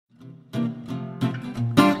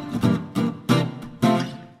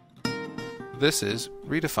This is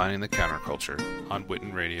Redefining the Counterculture on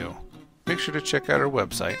Witten Radio. Make sure to check out our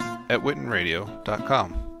website at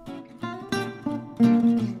wittenradio.com.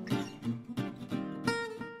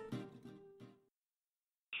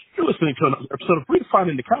 You're listening to another episode of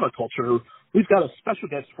Redefining the Counterculture. We've got a special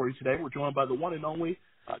guest for you today. We're joined by the one and only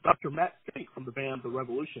Dr. Matt Fink from the band The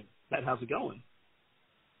Revolution. Matt, how's it going?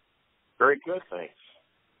 Very good, thanks.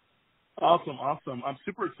 Awesome. I'm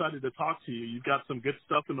super excited to talk to you. You've got some good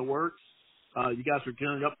stuff in the works. You guys are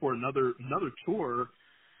gearing up for another tour.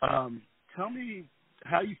 Tell me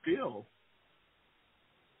how you feel.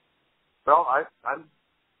 Well, I'm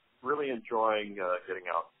really enjoying getting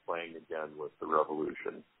out and playing again with The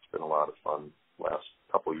Revolution. It's been a lot of fun last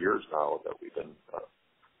couple of years now that we've been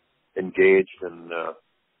engaged in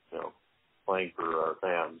playing for our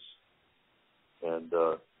fans, and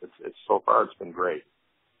it's so far it's been great.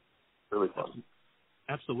 Really fun.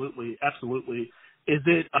 Absolutely. Is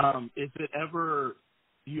it ever,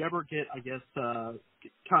 do you ever get, I guess,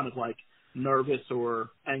 kind of like nervous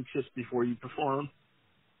or anxious before you perform?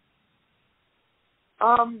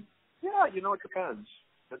 Yeah, it depends.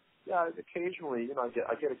 But, yeah, occasionally, I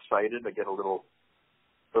get excited. I get a little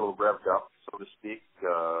revved up, so to speak.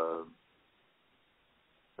 No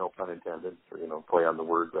pun intended, or play on the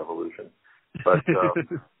word revolution. But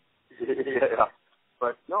yeah.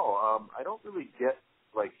 But no, I don't really get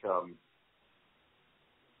like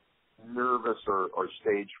nervous or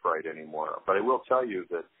stage fright anymore. But I will tell you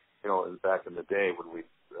that back in the day when we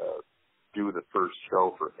do the first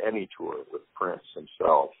show for any tour with Prince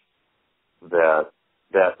himself, that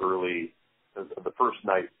early, the first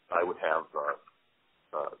night I would have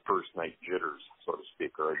first night jitters, so to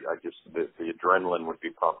speak, or the adrenaline would be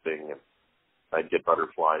pumping and I'd get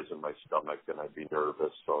butterflies in my stomach and I'd be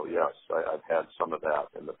nervous. So yes, I've had some of that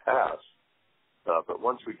in the past. But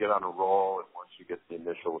once we get on a roll and once you get the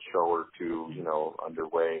initial show or two,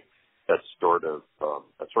 underway, that sort of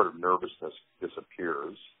nervousness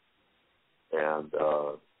disappears, and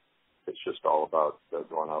it's just all about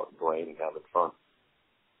going out and playing and having fun.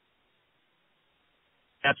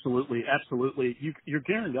 Absolutely. You're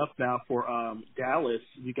gearing up now for Dallas.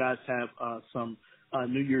 You guys have some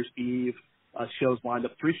New Year's Eve shows lined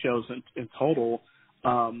up, 3 shows in total.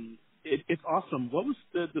 It's awesome. What was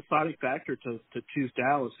the deciding factor to choose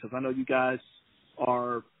Dallas? Because I know you guys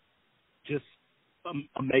are just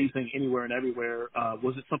amazing anywhere and everywhere.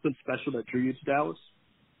 Was it something special that drew you to Dallas?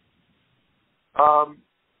 I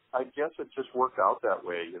guess it just worked out that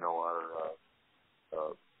way. Our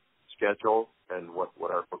schedule and what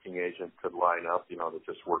our booking agent could line up. It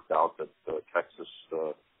just worked out that Texas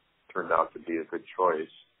turned out to be a good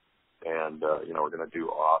choice. And, we're going to do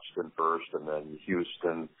Austin first and then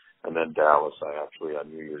Houston and then Dallas, on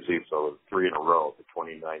New Year's Eve. So 3 in a row, the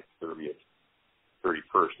 29th, 30th,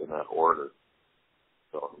 31st in that order.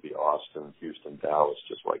 So it'll be Austin, Houston, Dallas,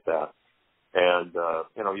 just like that. And,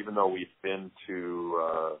 even though we've been to,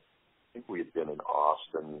 I think we had been in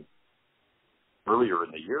Austin earlier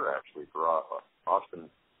in the year, actually, for Austin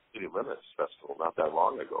City Limits Festival, not that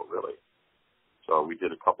long ago, really. So we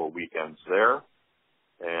did a couple of weekends there.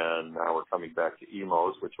 And now we're coming back to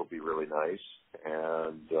Emos, which will be really nice.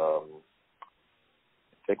 And I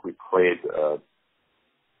think we played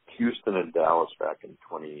Houston and Dallas back in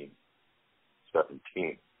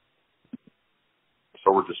 2017.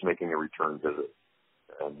 So we're just making a return visit,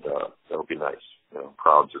 and that'll be nice.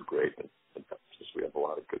 Crowds are great, and Texas, we have a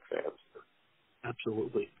lot of good fans there.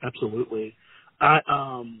 Absolutely.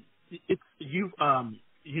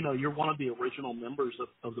 You're one of the original members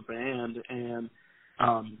of the band, and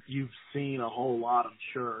you've seen a whole lot, I'm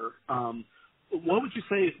sure. What would you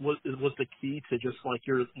say was the key to just like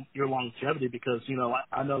your longevity? Because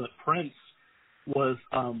I know that Prince was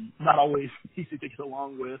not always easy to get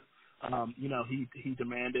along with. He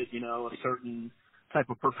demanded a certain type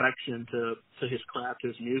of perfection to his craft,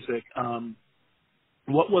 his music.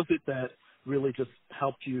 What was it that really just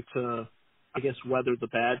helped you to, I guess, weather the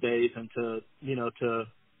bad days and to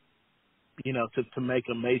make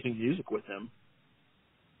amazing music with him?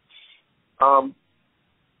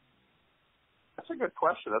 That's a good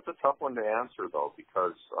question. That's a tough one to answer, though,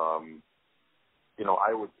 because I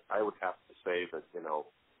would have to say that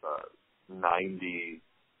 98%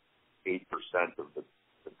 of the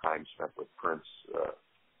time spent with Prince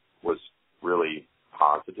was really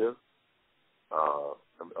positive.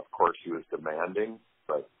 Of course, he was demanding,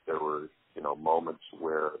 but there were moments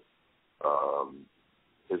where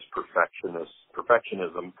his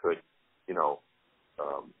perfectionism could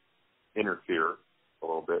interfere a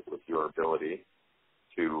little bit with your ability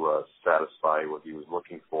to satisfy what he was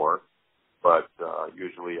looking for. But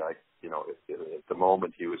usually, at the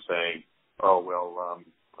moment, he was saying, oh, well,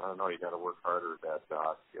 I don't know, you got to work harder at that,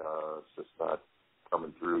 Doc. It's just not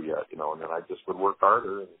coming through yet, and then I just would work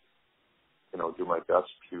harder and, do my best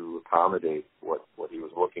to accommodate what he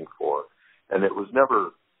was looking for. And it was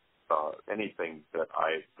never anything that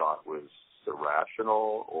I thought was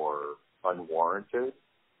irrational or unwarranted.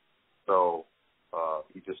 So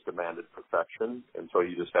he just demanded perfection, and so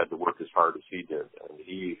you just had to work as hard as he did. And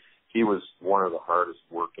he was one of the hardest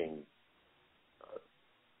working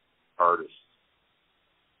artists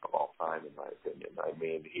of all time, in my opinion. I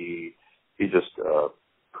mean, he just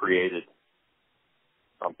created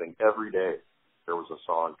something every day. There was a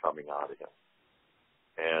song coming out of him.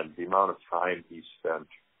 And the amount of time he spent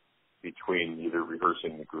between either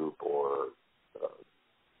rehearsing the group or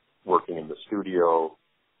working in the studio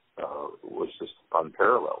was just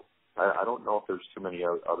unparalleled. I don't know if there's too many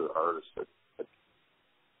other artists that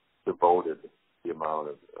devoted the amount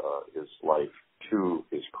of his life to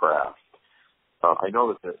his craft. I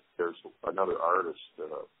know that there's another artist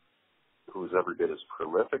who's every bit as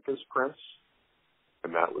prolific as Prince,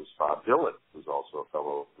 and that was Bob Dylan, who's also a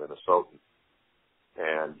fellow Minnesotan.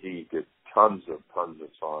 And he did tons of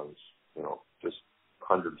songs, just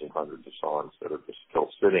hundreds and hundreds of songs that are just still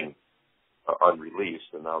sitting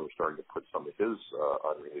unreleased, and now they're starting to put some of his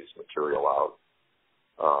unreleased material out.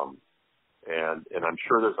 And I'm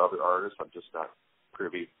sure there's other artists. I'm just not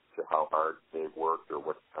privy to how hard they've worked or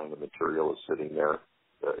what kind of material is sitting there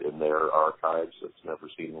in their archives that's never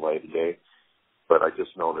seen the light of day. But I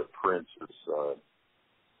just know that Prince is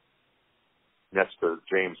next to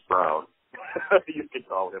James Brown. You could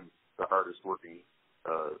call him the hardest working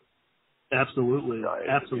absolutely guy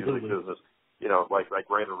absolutely in the music business. Like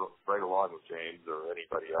right along with James or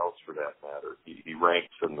anybody else for that matter. He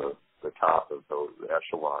ranks in the top of the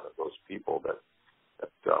echelon of those people that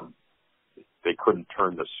they couldn't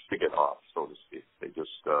turn the spigot off, so to speak. They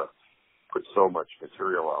just put so much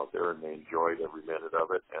material out there, and they enjoyed every minute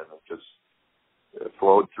of it, and it just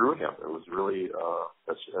flowed through him. It was really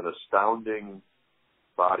an astounding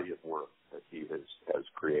body of work that he has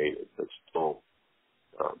created that's still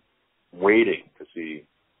waiting to see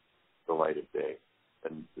the light of day.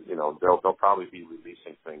 And, they'll probably be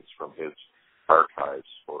releasing things from his archives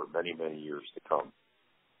for many, many years to come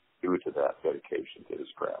due to that dedication to his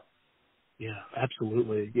craft. Yeah,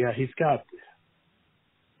 absolutely. Yeah,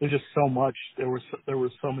 there's just so much. There were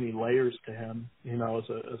so many layers to him, as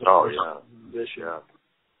a musician.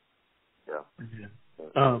 Yeah.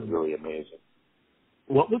 Really amazing.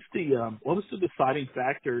 What was the deciding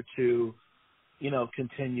factor to,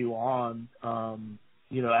 continue on,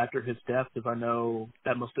 after his death? Because I know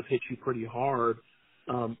that must have hit you pretty hard.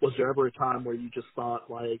 Was there ever a time where you just thought,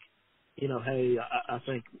 like, hey, I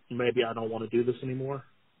think maybe I don't want to do this anymore?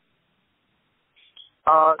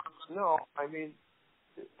 No. I mean,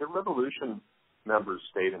 the Revolution members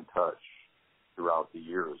stayed in touch throughout the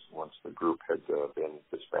years once the group had been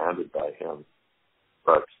disbanded by him.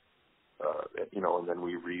 But, and then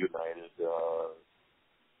we reunited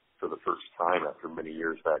for the first time after many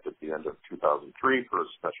years back at the end of 2003 for a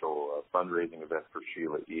special fundraising event for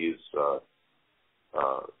Sheila E.'s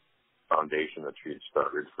foundation that she had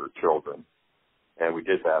started for children. And we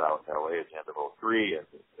did that out in L.A. at the end of 2003,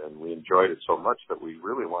 and we enjoyed it so much that we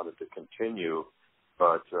really wanted to continue,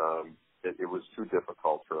 but it was too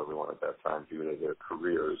difficult for everyone at that time due to their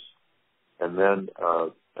careers. And then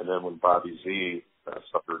when Bobby Z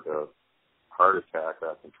suffered a heart attack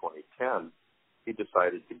back in 2010, he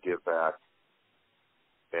decided to give back,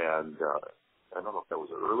 and I don't know if that was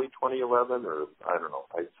early 2011 or I don't know,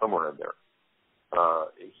 somewhere in there.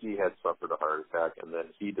 He had suffered a heart attack, and then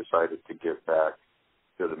he decided to give back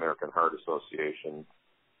to the American Heart Association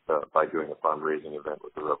by doing a fundraising event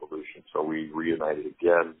with the Revolution. So we reunited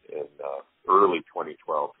again in early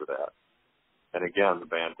 2012 for that. And again, the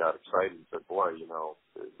band got excited and said, boy,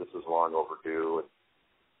 this is long overdue, and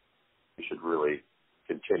we should really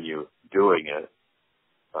continue doing it.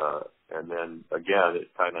 And then, again, it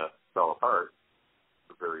kind of fell apart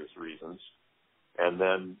for various reasons. And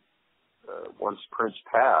then once Prince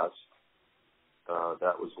passed,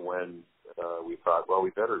 that was when we thought, well, we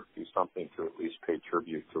better do something to at least pay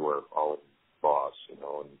tribute to our fallen boss, and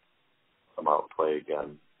come out and play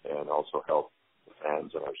again, and also help the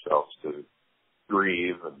fans and ourselves to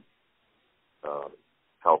grieve and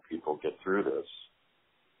help people get through this.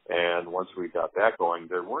 And once we got that going,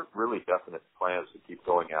 there weren't really definite plans to keep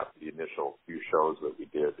going after the initial few shows that we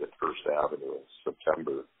did at First Avenue in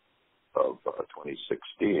September of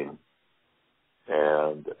 2016.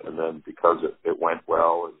 And then because it went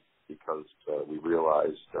well, and because we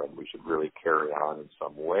realized we should really carry on in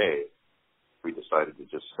some way, we decided to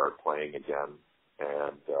just start playing again.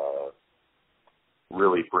 And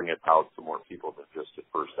really bring it out to more people than just at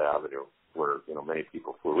First Avenue, where, you know, many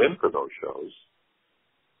people flew in for those shows.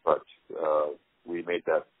 But we made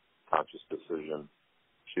that conscious decision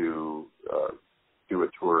to do a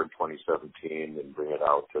tour in 2017 and bring it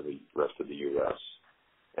out to the rest of the U.S.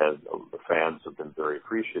 And the fans have been very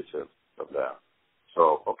appreciative of that.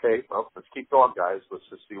 So, okay, well, let's keep going, guys. Let's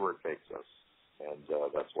just see where it takes us. And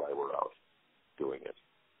that's why we're out doing it.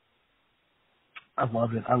 I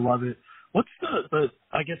love it. I love it. What's the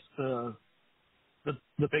I guess the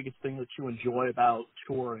biggest thing that you enjoy about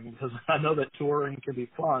touring? Because I know that touring can be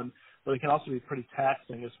fun, but it can also be pretty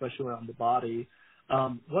taxing, especially on the body.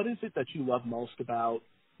 What is it that you love most about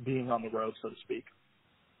being on the road, so to speak?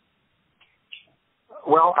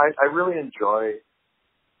 Well, I really enjoy,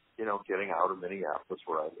 you know, getting out of Minneapolis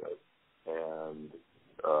where I live and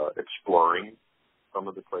exploring some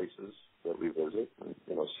of the places that we visit and,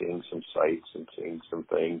 you know, seeing some sights and seeing some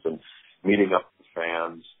things and meeting up with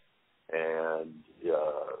fans and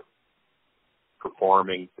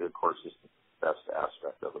performing, of course, is the best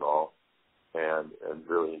aspect of it all, and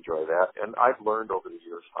really enjoy that. And I've learned over the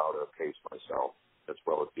years how to pace myself as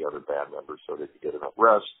well as the other band members so that you get enough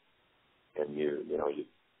rest and you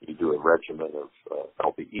do a regimen of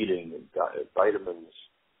healthy eating and vitamins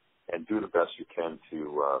and do the best you can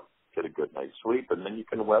to get a good night's sleep, and then you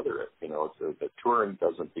can weather it. You know, the touring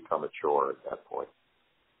doesn't become a chore at that point,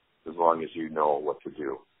 as long as you know what to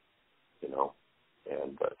do, you know,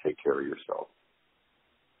 and take care of yourself.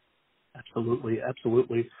 Absolutely,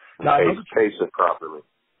 absolutely. Now, pace it properly.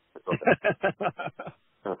 It's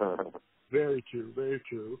okay. Very true, very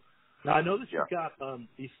true. Now, I know that you've got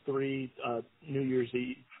these 3 New Year's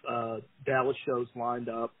Eve Dallas shows lined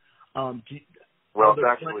up. Well, it's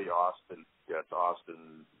actually Austin. Yeah, it's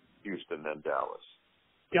Austin, Houston, then Dallas.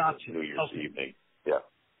 Gotcha. New Year's evening. Yeah.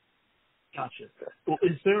 Gotcha. Well,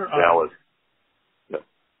 is there Dallas? Yeah.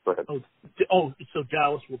 Go ahead. So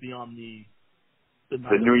Dallas will be on the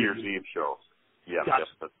New Year's Eve show. Yeah, gotcha.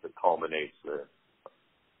 that culminates there.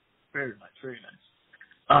 Very nice, very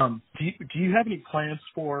nice. Do you have any plans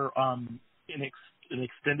for an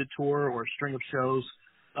extended tour or a string of shows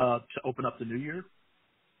to open up the new year?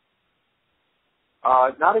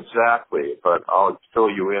 Not exactly, but I'll fill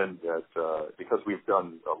you in that because we've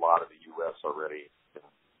done a lot of the U.S. already in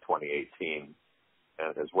 2018,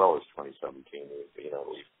 and as well as 2017.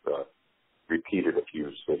 We've repeated a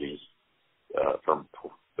few cities from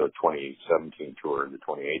the 2017 tour into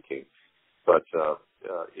 2018. But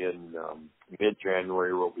in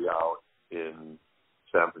mid-January, we'll be out in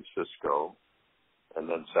San Francisco and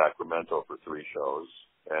then Sacramento for 3 shows.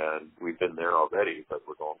 And we've been there already, but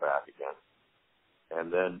we're going back again.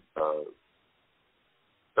 And then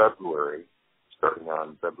February, starting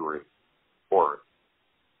on February 4th,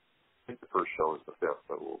 I think the first show is the 5th,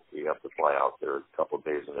 but we have to fly out there a couple of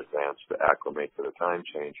days in advance to acclimate to the time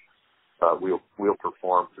change. We'll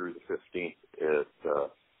perform through the 15th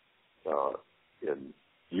in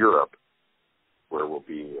Europe, where we'll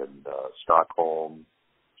be in Stockholm,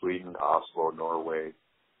 Sweden, Oslo, Norway,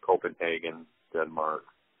 Copenhagen, Denmark,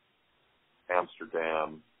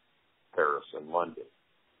 Amsterdam, Paris, and London.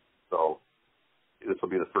 So this will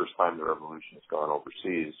be the first time the Revolution has gone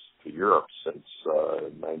overseas to Europe since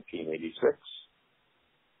 1986.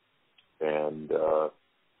 And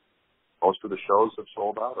most of the shows have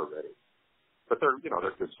sold out already. But they're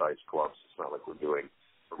good-sized clubs. It's not like we're doing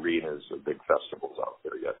arenas or big festivals out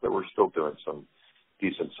there yet. But we're still doing some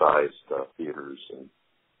decent-sized theaters and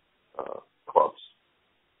clubs.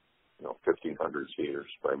 1,500 seaters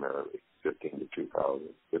primarily, 1,500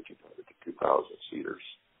 to 2,000 seaters.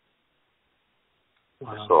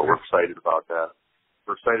 Wow. So we're excited about that.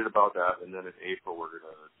 And then in April, we're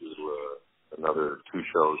going to do another 2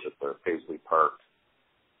 shows at the Paisley Park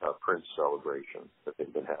Prince celebration that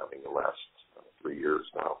they've been having the last 3 years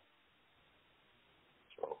now.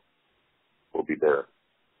 So we'll be there.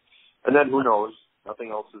 And then who knows? Nothing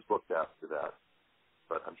else is booked after that.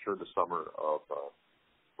 But I'm sure the summer of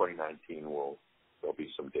 2019 there'll be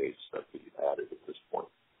some dates that will be added at this point.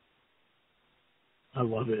 I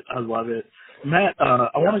love it. Matt,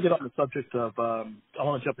 I want to get on the subject of, I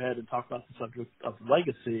want to jump ahead and talk about the subject of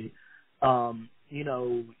legacy.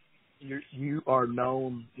 You are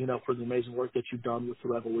known, for the amazing work that you've done with the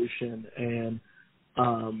Revolution. And,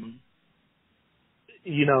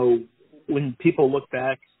 when people look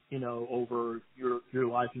back, over your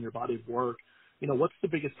life and your body of work, what's the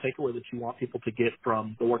biggest takeaway that you want people to get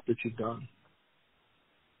from the work that you've done?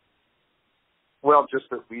 Well, just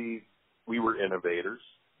that we were innovators.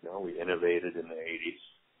 We innovated in the 80s,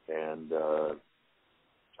 and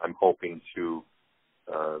I'm hoping to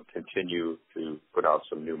continue to put out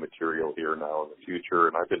some new material here now in the future.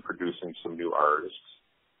 And I've been producing some new artists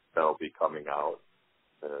that'll be coming out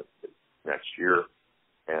next year,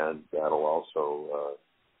 and that'll also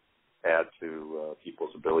add to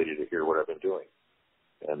people's ability to hear what I've been doing.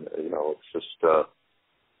 And, it's just,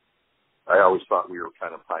 I always thought we were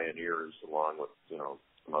kind of pioneers along with,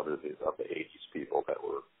 some other of the 80s people that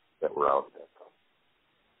were out there.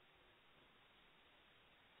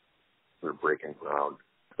 We're breaking ground,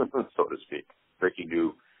 so to speak, breaking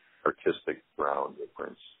new artistic ground with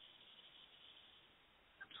Prince.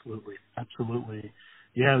 Absolutely.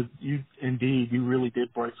 Yeah, you really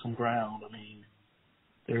did break some ground. I mean,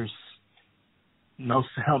 there's no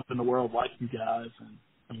sound in the world like you guys, and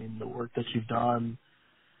I mean the work that you've done,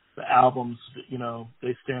 the albums,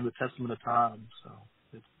 they stand the testament of time. So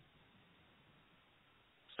it's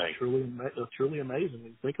truly amazing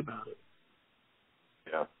when you think about it.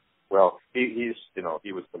 Yeah. Well, he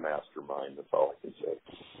was the mastermind. That's all I can say.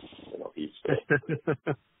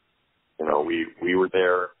 We were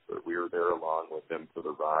there. We were there along with him for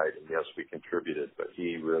the ride, and yes, we contributed. But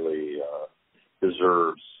he really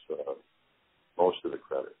deserves most of the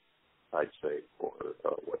credit, I'd say, for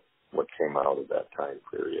what came out of that time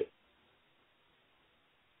period.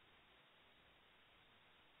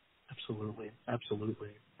 Absolutely.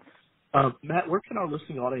 Matt, where can our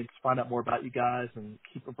listening audience find out more about you guys and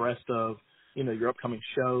keep abreast of, your upcoming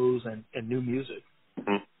shows and new music?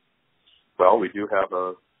 Mm-hmm. Well, we do have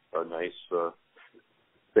a nice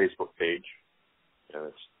Facebook page, and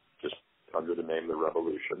it's just under the name The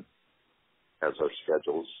Revolution. Has our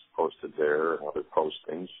schedules posted there and other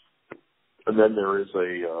postings. And then there is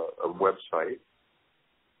a website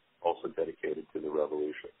also dedicated to The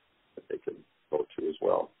Revolution that they can go to as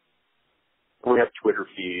well. And we have Twitter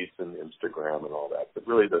feeds and Instagram and all that, but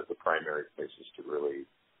really the primary places to really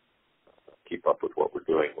keep up with what we're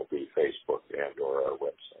doing will be Facebook and or our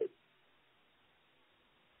website.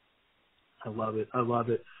 I love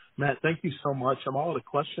it. Matt, thank you so much. I'm all out of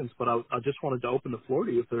questions, but I just wanted to open the floor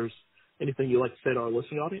to you if there's anything you'd like to say to our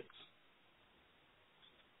listening audience.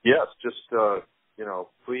 Yes, just,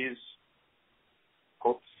 please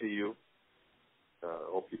hope to see you.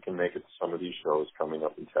 Hope you can make it to some of these shows coming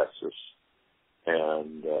up in Texas.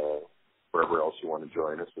 And wherever else you want to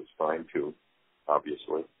join us, it's fine too,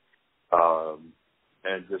 obviously.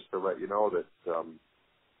 And just to let you know that,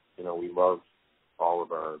 we love all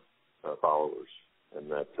of our followers, and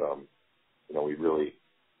that, we really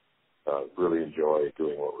enjoy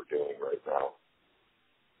doing what we're doing right now.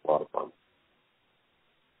 A lot of fun.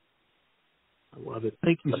 I love it.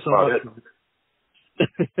 Thank you so much.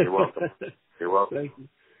 You're welcome. Thank you.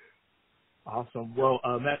 Awesome. Well,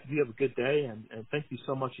 Matt, you have a good day, and thank you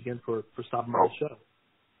so much again for stopping by the show.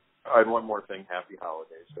 I had one more thing. Happy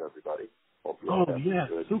holidays to everybody. Hope you all have a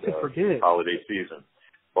good who can forget? Holiday season.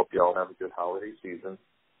 Hope you all have a good holiday season,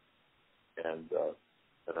 and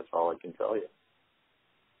that's all I can tell you.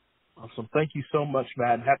 Awesome. Thank you so much,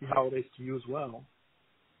 Matt, and happy holidays to you as well.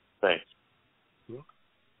 Thanks. You're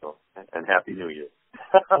welcome. And Happy New Year.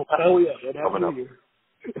 Yeah. Coming up. New Year.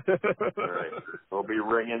 All right. We'll be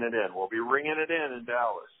ringing it in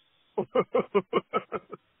Dallas.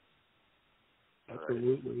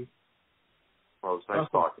 Absolutely. Right. Well, it was nice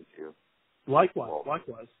talking to you.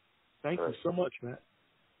 Likewise. Thank you so much, Matt.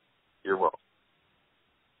 You're welcome.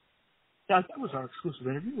 Guys, that was our exclusive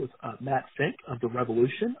interview with Matt Fink of The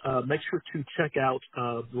Revolution. Make sure to check out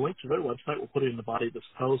the link to their website. We'll put it in the body of this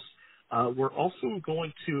post. We're also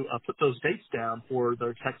going to put those dates down for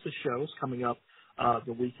their Texas shows coming up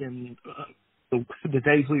the weekend, the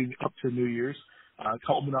days leading up to New Year's,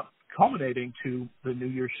 culminating to the New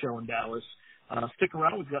Year's show in Dallas. Stick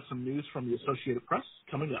around. We've got some news from the Associated Press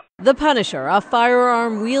coming up. The Punisher, a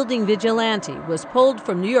firearm-wielding vigilante, was pulled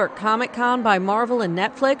from New York Comic Con by Marvel and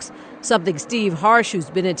Netflix, something Steve Harsh, who's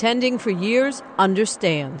been attending for years,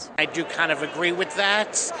 understands. I do kind of agree with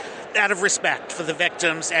that, out of respect for the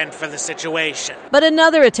victims and for the situation. But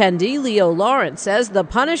another attendee, Leo Lawrence, says the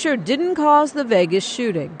Punisher didn't cause the Vegas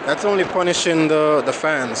shooting. That's only punishing the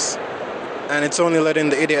fans. And it's only letting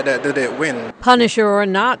the idiot that did it win. Punisher or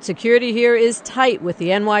not, security here is tight with the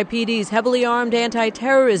NYPD's heavily armed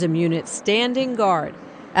anti-terrorism unit standing guard.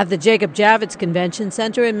 At the Jacob Javits Convention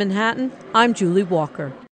Center in Manhattan, I'm Julie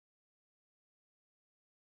Walker.